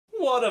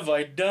What have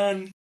I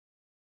done?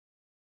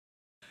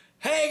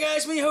 Hey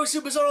guys, me host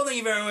Super Sorrel, thank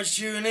you very much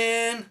for tuning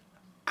in.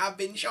 I've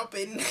been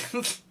shopping.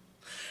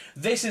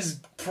 This is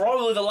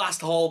probably the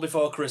last haul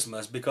before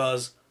Christmas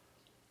because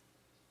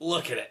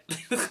look at it.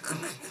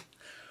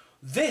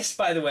 This,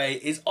 by the way,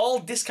 is all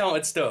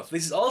discounted stuff.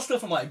 This is all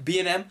stuff from like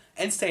B&M,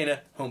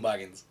 Entertainer, Home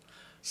Bargains.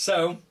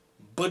 So,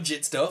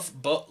 budget stuff,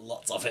 but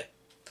lots of it.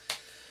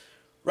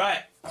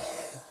 Right.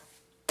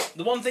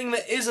 The one thing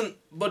that isn't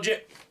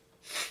budget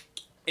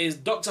is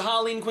Dr.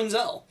 Harleen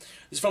Quinzel.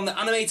 It's from the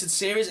animated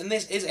series, and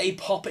this is a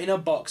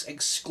Pop-in-a-Box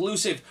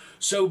exclusive.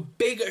 So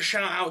big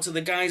shout out to the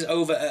guys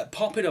over at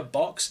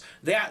Pop-in-a-Box.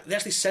 They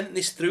actually sent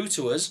this through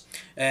to us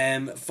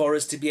for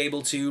us to be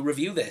able to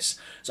review this.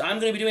 So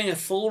I'm going to be doing a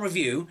full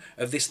review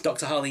of this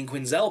Dr. Harleen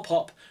Quinzel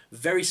pop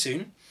very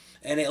soon,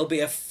 and it'll be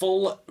a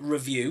full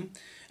review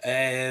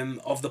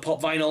of the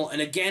pop vinyl.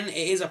 And again,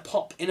 it is a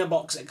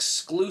Pop-in-a-Box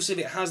exclusive.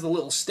 It has the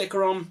little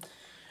sticker on.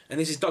 And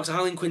this is Dr.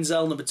 Harleen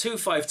Quinzel number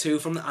 252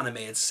 from the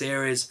animated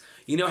series.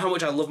 You know how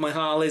much I love my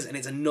Harleys, and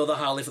it's another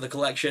Harley for the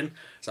collection,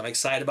 so I'm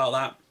excited about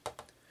that.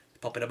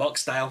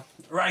 Pop-in-a-box style.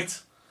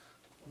 Right,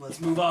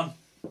 let's move on.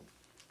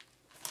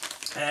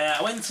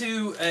 I went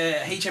to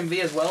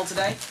HMV as well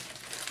today,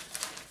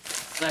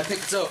 and I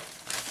picked up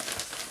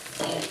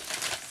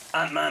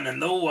Ant-Man and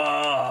the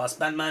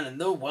Wasp, Ant-Man and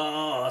the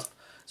Wasp.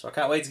 So I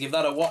can't wait to give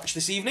that a watch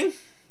this evening.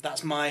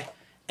 That's my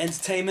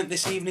entertainment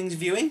this evening's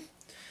viewing.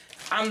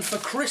 And for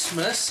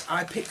Christmas,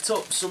 I picked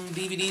up some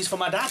DVDs for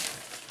my dad.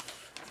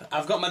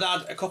 I've got my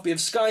dad a copy of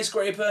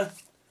Skyscraper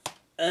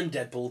and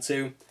Deadpool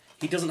 2.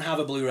 He doesn't have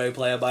a Blu-ray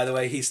player, by the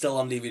way. He's still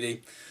on DVD.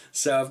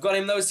 So I've got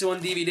him those two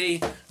on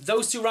DVD.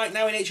 Those two right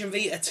now in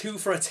HMV are 2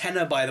 for a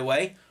tenner, by the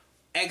way.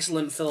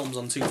 Excellent films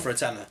on 2 for a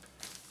tenner.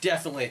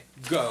 Definitely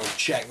go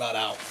check that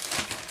out.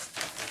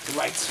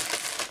 Right.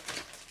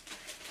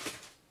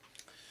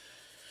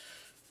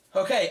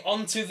 Okay,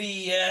 on to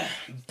the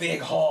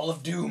big Hall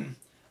of Doom.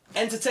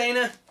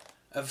 Entertainer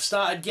have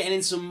started getting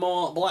in some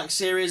more Black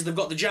Series. They've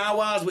got the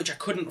Jawas, which I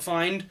couldn't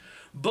find,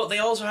 but they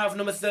also have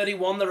number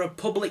 31, the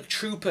Republic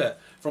Trooper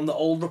from the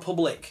Old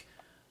Republic.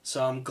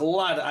 So I'm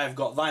glad I've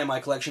got that in my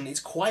collection. It's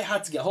quite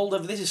hard to get hold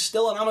of. This is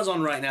still on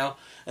Amazon right now,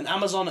 and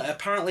Amazon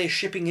apparently is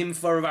shipping him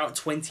for about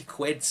 20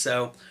 quid.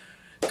 So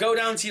go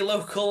down to your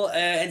local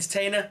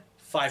Entertainer,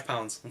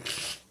 £5.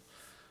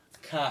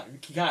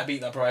 You can't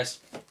beat that price.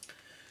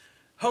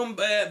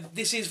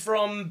 This is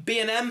from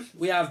B&M.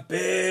 We have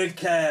Big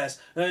Cass,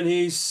 and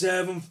he's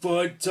 7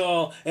 foot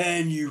tall,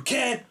 and you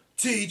can't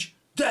teach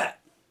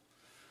that.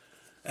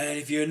 And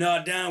if you're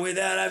not down with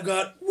that, I've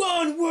got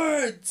one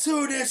word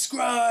to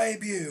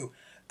describe you.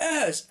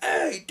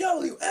 S-A-W-F-T,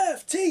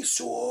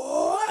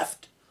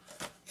 Swift.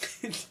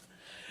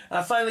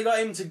 I finally got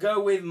him to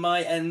go with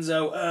my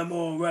Enzo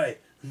Amore.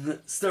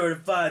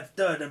 Certified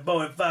stud and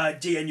bona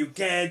G, and you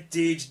can't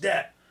teach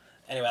that.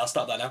 Anyway, I'll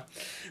stop that now.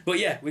 But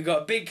yeah, we've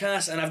got Big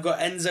Cass, and I've got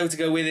Enzo to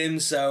go with him,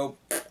 so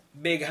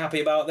big happy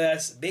about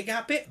this. Big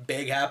happy?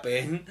 Big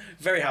happy.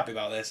 Very happy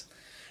about this.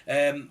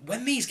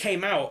 When these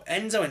came out,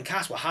 Enzo and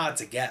Cass were hard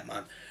to get,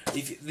 man.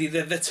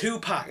 The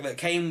 2-pack that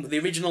came, the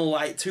original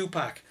like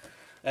 2-pack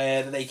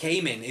that they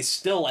came in, is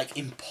still like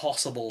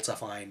impossible to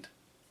find.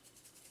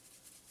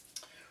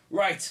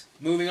 Right,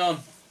 moving on.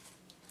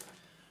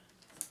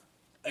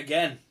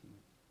 Again,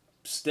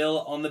 still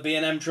on the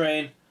B&M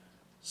train.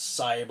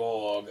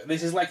 Cyborg.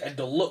 This is like a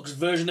deluxe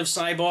version of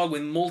Cyborg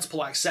with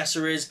multiple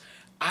accessories.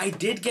 I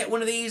did get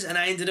one of these and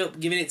I ended up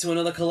giving it to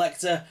another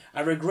collector.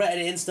 I regretted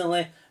it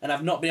instantly and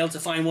I've not been able to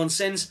find one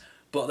since,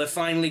 but they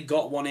finally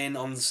got one in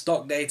on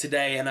stock day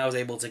today and I was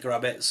able to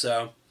grab it.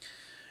 So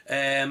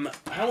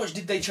how much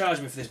did they charge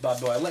me for this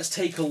bad boy? Let's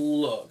take a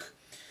look.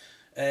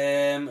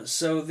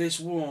 So this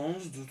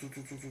was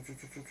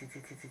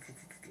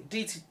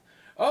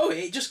oh,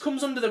 it just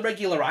comes under the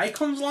regular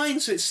icons line,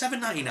 so it's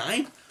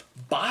 $7.99.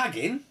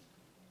 Bargain.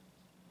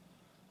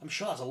 I'm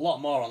sure that's a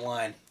lot more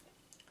online.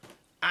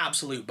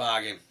 Absolute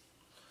bargain.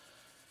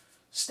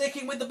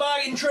 Sticking with the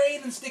bargain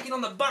train and sticking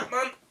on the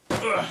Batman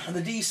and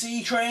the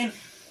DC train,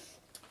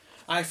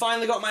 I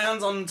finally got my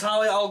hands on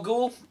Talia al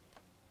Ghul.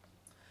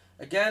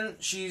 Again,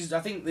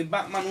 I think the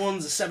Batman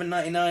ones are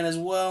 $7.99 as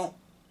well.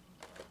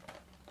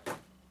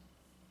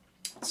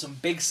 Some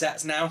big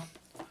sets now.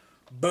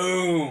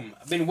 Boom!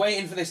 I've been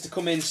waiting for this to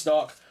come in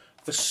stock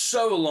for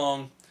so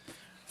long.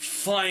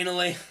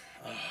 Finally.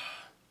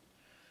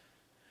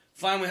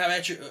 We finally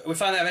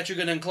have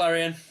Etrigan and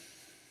Clarion.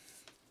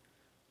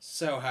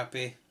 So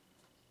happy.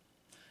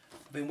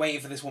 I've been waiting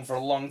for this one for a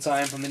long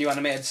time from the new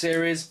animated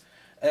series.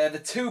 The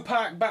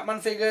 2-pack Batman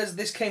figures,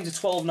 this came to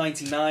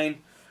 $12.99.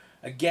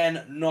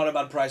 Again, not a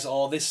bad price at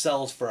all. This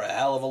sells for a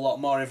hell of a lot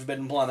more in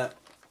Forbidden Planet.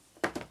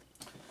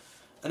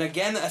 And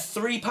again, a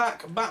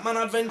 3-pack Batman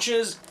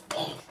Adventures.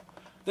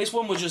 This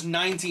one was just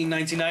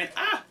 $19.99.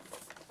 Ah!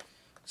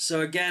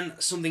 So again,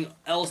 something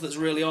else that's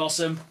really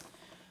awesome.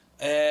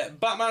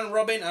 Batman,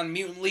 Robin, and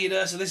Mutant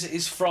Leader. So this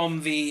is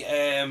from the...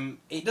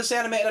 it does say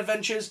Animated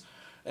Adventures,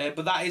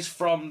 but that is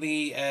from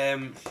the...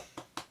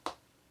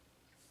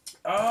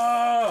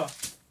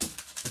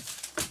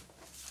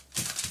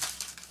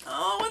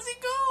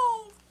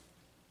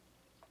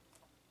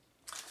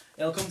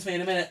 It'll come to me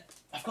in a minute.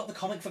 I've got the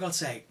comic, for God's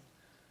sake.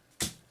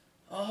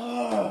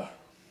 Oh.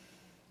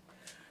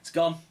 It's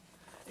gone.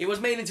 It was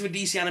made into a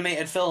DC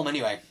animated film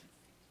anyway.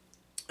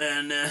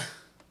 And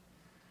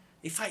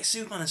he fights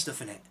Superman and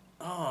stuff in it.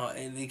 Oh,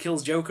 and he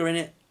kills Joker in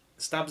it.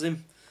 Stabs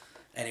him.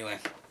 Anyway.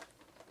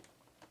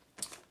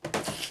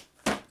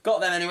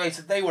 Got them anyway,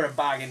 so they were a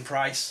bargain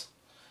price.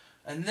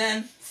 And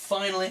then,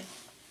 finally,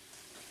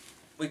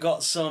 we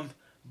got some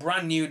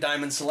brand new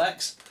Diamond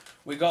Selects.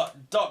 We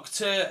got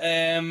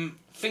Dr.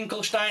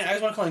 Finkelstein. I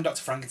always want to call him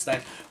Dr.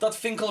 Frankenstein. Dr.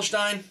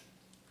 Finkelstein.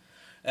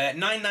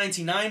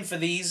 $9.99 for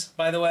these,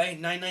 by the way.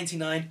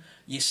 $9.99.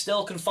 You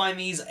still can find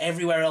these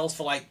everywhere else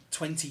for like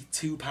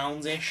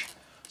 £22-ish.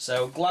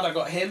 So, glad I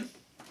got him.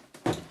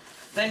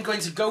 Then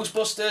going to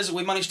Ghostbusters,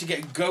 we managed to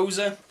get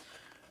Gozer.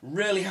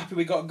 Really happy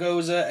we got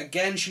Gozer.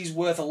 Again, she's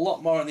worth a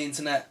lot more on the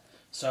internet.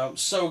 So I'm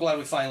so glad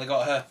we finally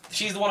got her.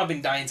 She's the one I've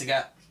been dying to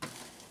get.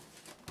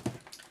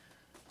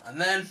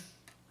 And then,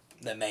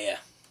 the Mayor.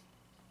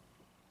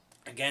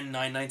 Again,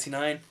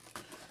 $9.99.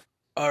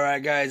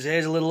 Alright guys,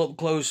 here's a little up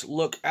close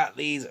look at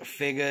these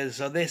figures.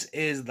 So this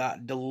is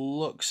that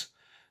deluxe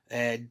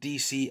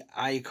DC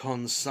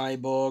Icon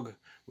Cyborg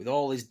with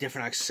all these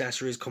different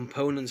accessories,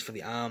 components for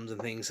the arms and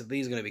things. So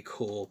these are going to be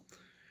cool.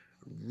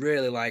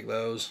 Really like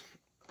those.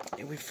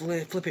 If we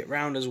flip it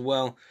round as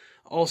well.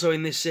 Also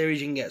in this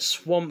series you can get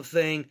Swamp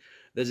Thing.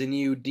 There's a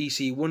new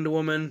DC Wonder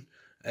Woman.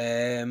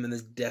 And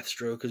there's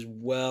Deathstroke as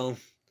well.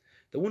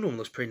 The Wonder Woman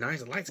looks pretty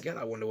nice. I'd like to get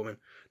that Wonder Woman.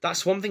 That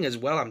Swamp Thing as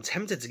well. I'm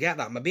tempted to get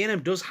that. My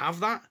B&M does have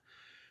that.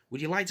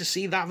 Would you like to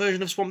see that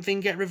version of Swamp Thing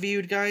get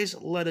reviewed, guys?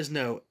 Let us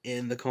know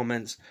in the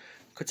comments.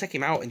 Could take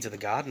him out into the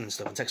garden and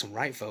stuff and take some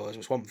right photos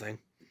with Swamp Thing.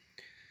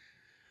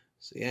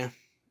 So yeah,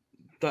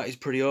 that is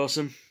pretty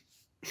awesome.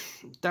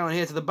 Down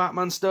here to the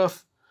Batman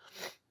stuff.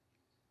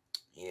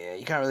 Yeah,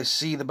 you can't really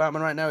see the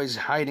Batman right now. He's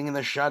hiding in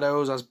the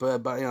shadows as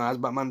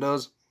Batman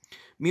does.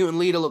 Mutant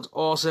Leader looks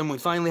awesome. We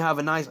finally have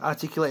a nice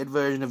articulated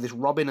version of this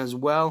Robin as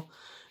well.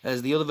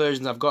 As the other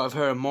versions I've got of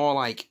her are more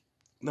like,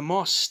 they're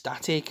more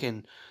static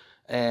and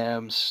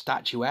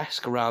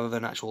statuesque rather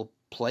than actual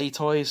play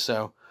toys.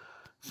 So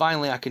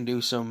finally I can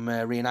do some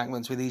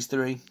reenactments with these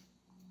three.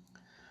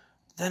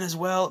 Then as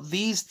well,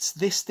 this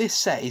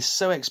set is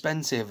so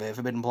expensive at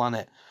Forbidden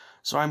Planet.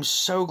 So I'm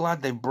so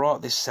glad they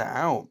brought this set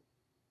out.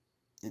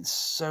 It's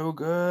so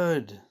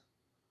good.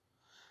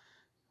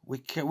 We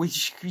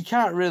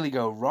can't really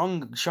go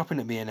wrong shopping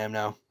at B&M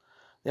now.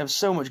 They have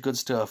so much good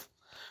stuff.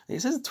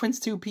 It says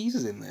 22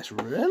 pieces in this.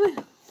 Really?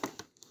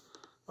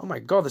 Oh my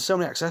god, there's so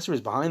many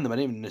accessories behind them. I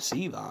didn't even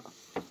see that.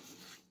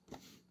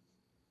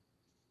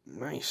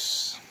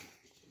 Nice.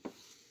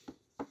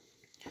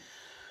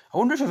 I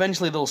wonder if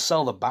eventually they'll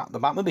sell the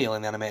Batmobile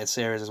in the animated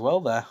series as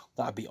well there.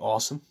 That'd be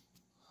awesome.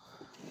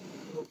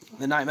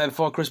 The Nightmare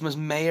Before Christmas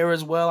Mayor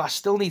as well. I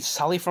still need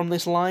Sally from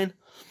this line.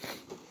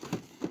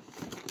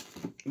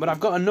 But I've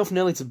got enough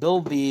nearly to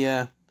build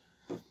the...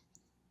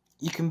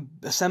 you can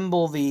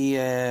assemble the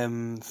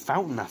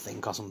fountain, I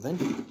think, or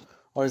something.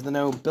 Or is there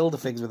no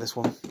Build-A-Figs with this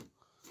one?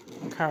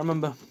 I can't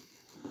remember.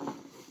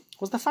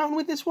 Was the fountain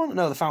with this one?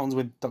 No, the fountain's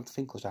with Dr.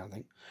 Finkelstein, I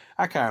think.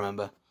 I can't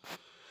remember.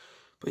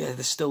 But yeah,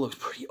 this still looks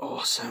pretty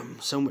awesome.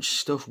 So much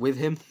stuff with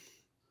him.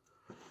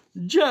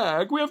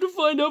 Jack, we have to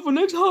find out for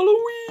next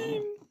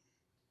Halloween.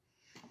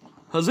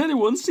 Has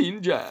anyone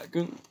seen Jack?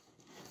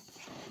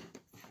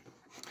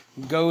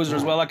 Gozer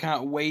as well. I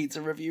can't wait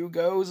to review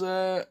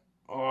Gozer.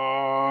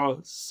 Oh,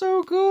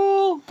 so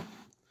cool.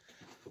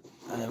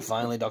 And then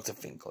finally Dr.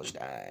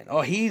 Finkelstein.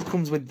 Oh, he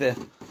comes with the...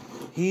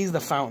 He's the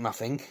fountain, I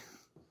think.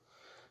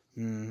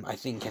 I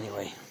think,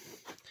 anyway.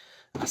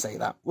 I say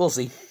that. We'll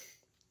see.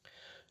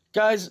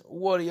 Guys,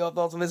 what are your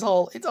thoughts on this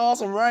haul? It's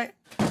awesome, right?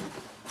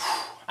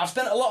 I've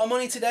spent a lot of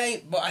money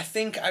today, but I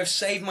think I've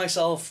saved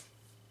myself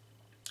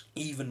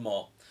even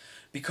more.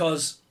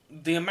 Because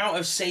the amount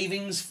of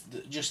savings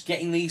just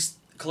getting these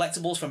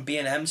collectibles from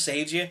B&M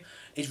saves you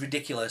is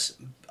ridiculous.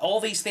 All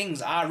these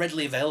things are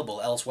readily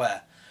available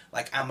elsewhere,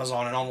 like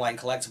Amazon and online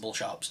collectible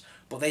shops,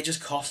 but they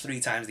just cost 3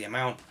 times the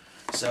amount.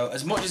 So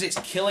as much as it's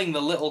killing the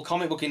little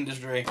comic book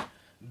industry,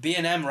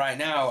 B&M right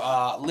now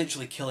are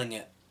literally killing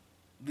it.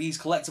 These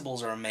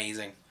collectibles are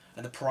amazing,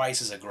 and the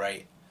prices are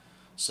great.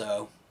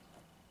 So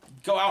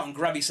go out and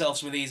grab yourself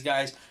some of these,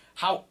 guys.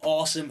 How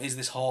awesome is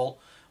this haul?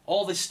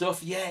 All this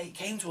stuff, yeah, it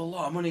came to a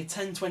lot of money.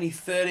 10, 20,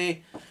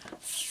 30,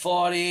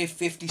 40,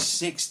 50,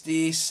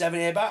 60,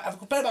 70, I've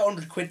spent about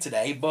 100 quid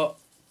today, but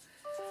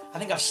I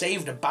think I've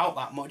saved about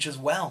that much as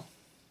well.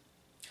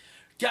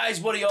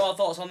 Guys, what are your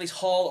thoughts on this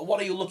haul? What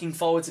are you looking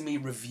forward to me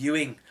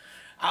reviewing?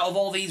 Out of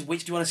all these,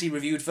 which do you want to see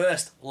reviewed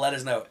first? Let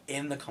us know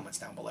in the comments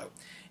down below.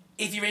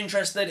 If you're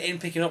interested in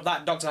picking up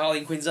that Dr.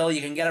 Harleen Quinzel,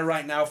 you can get it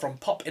right now from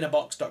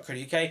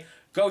popinabox.co.uk.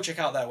 Go check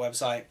out their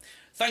website.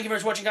 Thank you very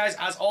much for watching, guys.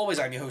 As always,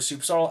 I'm your host,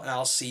 Super Sorrel, and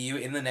I'll see you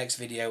in the next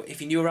video.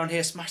 If you're new around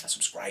here, smash that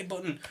subscribe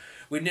button.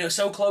 We're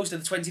so close to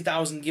the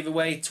 20,000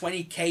 giveaway,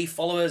 20k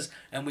followers,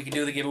 and we can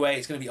do the giveaway.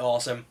 It's going to be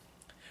awesome.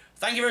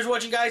 Thank you very much for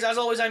watching, guys. As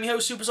always, I'm your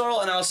host, Super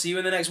Sorrel, and I'll see you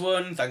in the next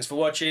one. Thanks for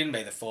watching.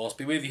 May the Force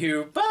be with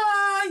you. Bye!